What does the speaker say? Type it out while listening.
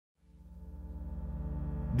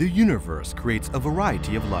The universe creates a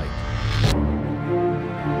variety of light.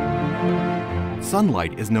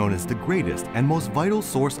 Sunlight is known as the greatest and most vital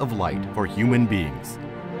source of light for human beings.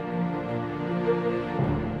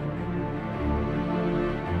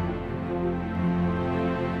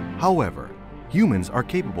 However, humans are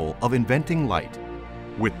capable of inventing light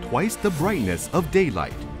with twice the brightness of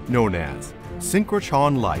daylight, known as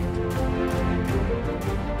synchrotron light.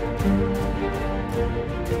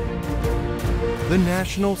 The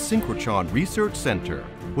National Synchrotron Research Center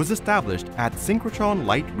was established at Synchrotron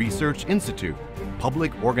Light Research Institute,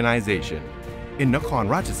 public organization, in Nakhon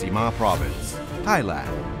Ratchasima Province, Thailand.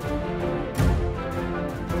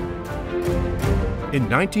 In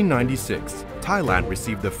 1996, Thailand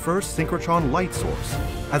received the first synchrotron light source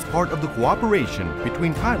as part of the cooperation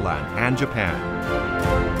between Thailand and Japan.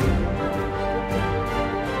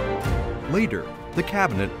 Later, the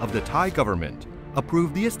cabinet of the Thai government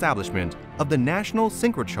approved the establishment of the National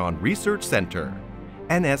Synchrotron Research Center,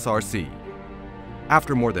 NSRC.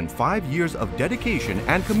 After more than 5 years of dedication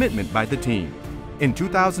and commitment by the team, in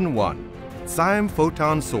 2001, Siam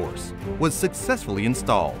Photon Source was successfully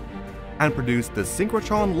installed and produced the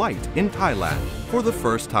synchrotron light in Thailand for the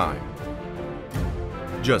first time.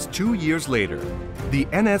 Just 2 years later, the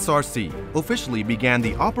NSRC officially began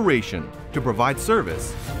the operation to provide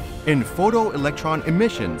service in photoelectron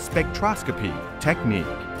emission spectroscopy technique,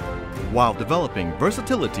 while developing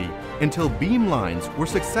versatility until beam lines were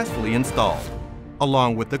successfully installed,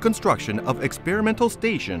 along with the construction of experimental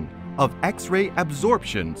station of X-ray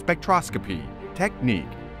absorption spectroscopy technique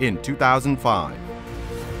in 2005.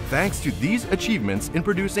 Thanks to these achievements in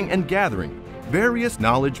producing and gathering various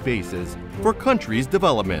knowledge bases for countries'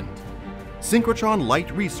 development, Synchrotron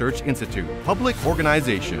Light Research Institute Public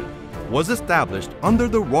Organization was established under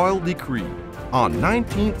the Royal Decree on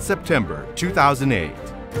 19 September 2008.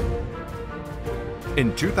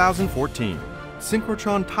 In 2014,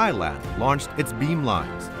 Synchrotron Thailand launched its beam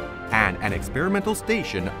lines and an experimental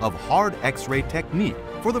station of hard X-ray technique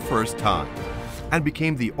for the first time, and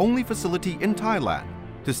became the only facility in Thailand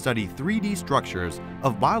to study 3D structures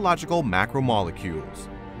of biological macromolecules.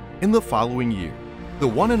 In the following year, the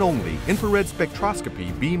one and only infrared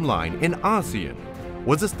spectroscopy beam line in ASEAN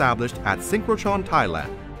was established at Synchrotron Thailand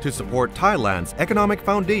to support Thailand's economic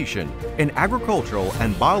foundation in agricultural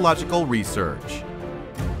and biological research.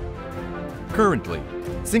 Currently,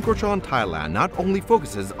 Synchrotron Thailand not only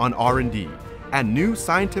focuses on R&D and new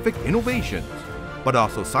scientific innovations, but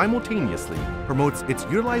also simultaneously promotes its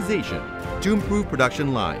utilization to improve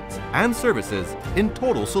production lines and services in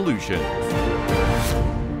total solutions.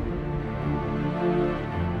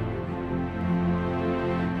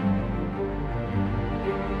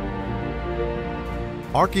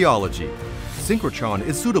 Archaeology. Synchrotron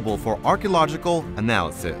is suitable for archaeological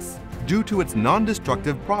analysis due to its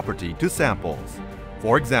non-destructive property to samples.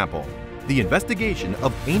 For example, the investigation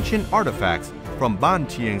of ancient artifacts from Ban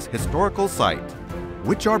Thieng's historical site,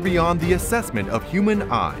 which are beyond the assessment of human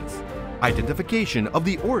eyes, identification of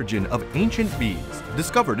the origin of ancient beads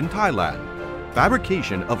discovered in Thailand,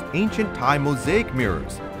 fabrication of ancient Thai mosaic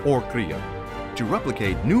mirrors or kriya to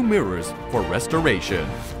replicate new mirrors for restoration.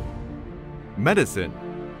 Medicine.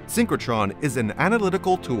 Synchrotron is an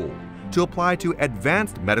analytical tool to apply to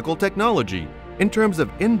advanced medical technology in terms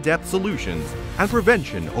of in-depth solutions and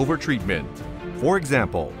prevention over treatment. For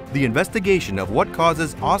example, the investigation of what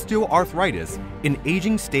causes osteoarthritis in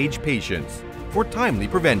aging stage patients for timely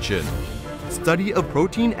prevention. Study of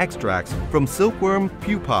protein extracts from silkworm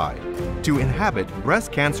pupae to inhabit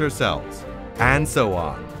breast cancer cells, and so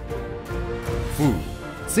on. Food.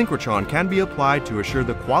 Synchrotron can be applied to assure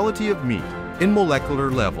the quality of meat in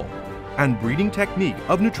molecular level and breeding technique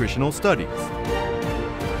of nutritional studies.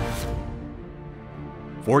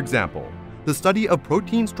 For example, the study of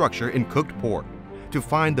protein structure in cooked pork to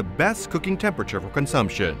find the best cooking temperature for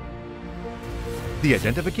consumption. The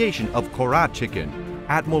identification of Korat chicken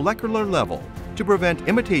at molecular level to prevent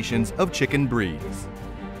imitations of chicken breeds.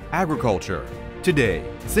 Agriculture. Today,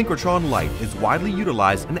 synchrotron light is widely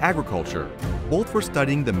utilized in agriculture, both for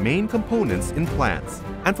studying the main components in plants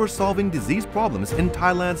and for solving disease problems in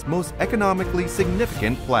Thailand's most economically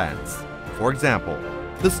significant plants. For example,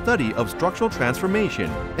 the study of structural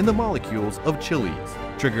transformation in the molecules of chilies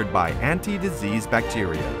triggered by anti-disease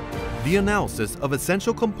bacteria, the analysis of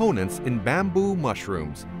essential components in bamboo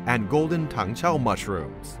mushrooms and golden tang chow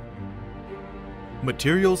mushrooms.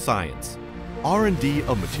 Material science. R&D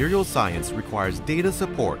of material science requires data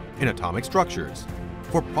support in atomic structures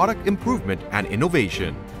for product improvement and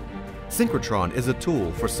innovation. Synchrotron is a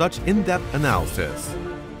tool for such in-depth analysis.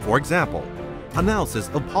 For example, analysis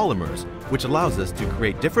of polymers, which allows us to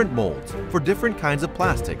create different molds for different kinds of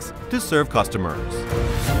plastics to serve customers.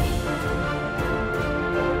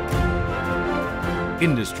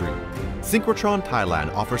 Industry. Synchrotron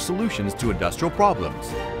Thailand offers solutions to industrial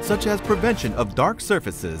problems, such as prevention of dark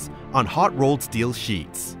surfaces on hot-rolled steel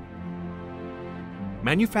sheets,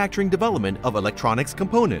 manufacturing development of electronics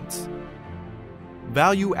components,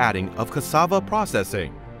 value adding of cassava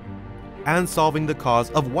processing, and solving the cause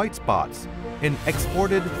of white spots in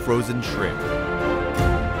exported frozen shrimp.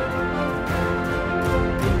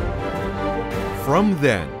 From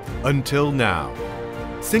then until now,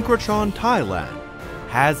 Synchrotron Thailand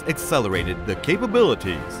has accelerated the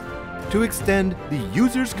capabilities to extend the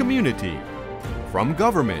users community from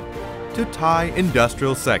government to Thai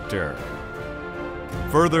industrial sector.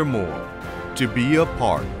 Furthermore, to be a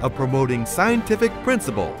part of promoting scientific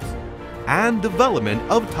principles and development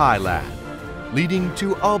of Thailand, leading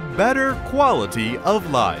to a better quality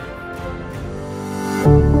of life.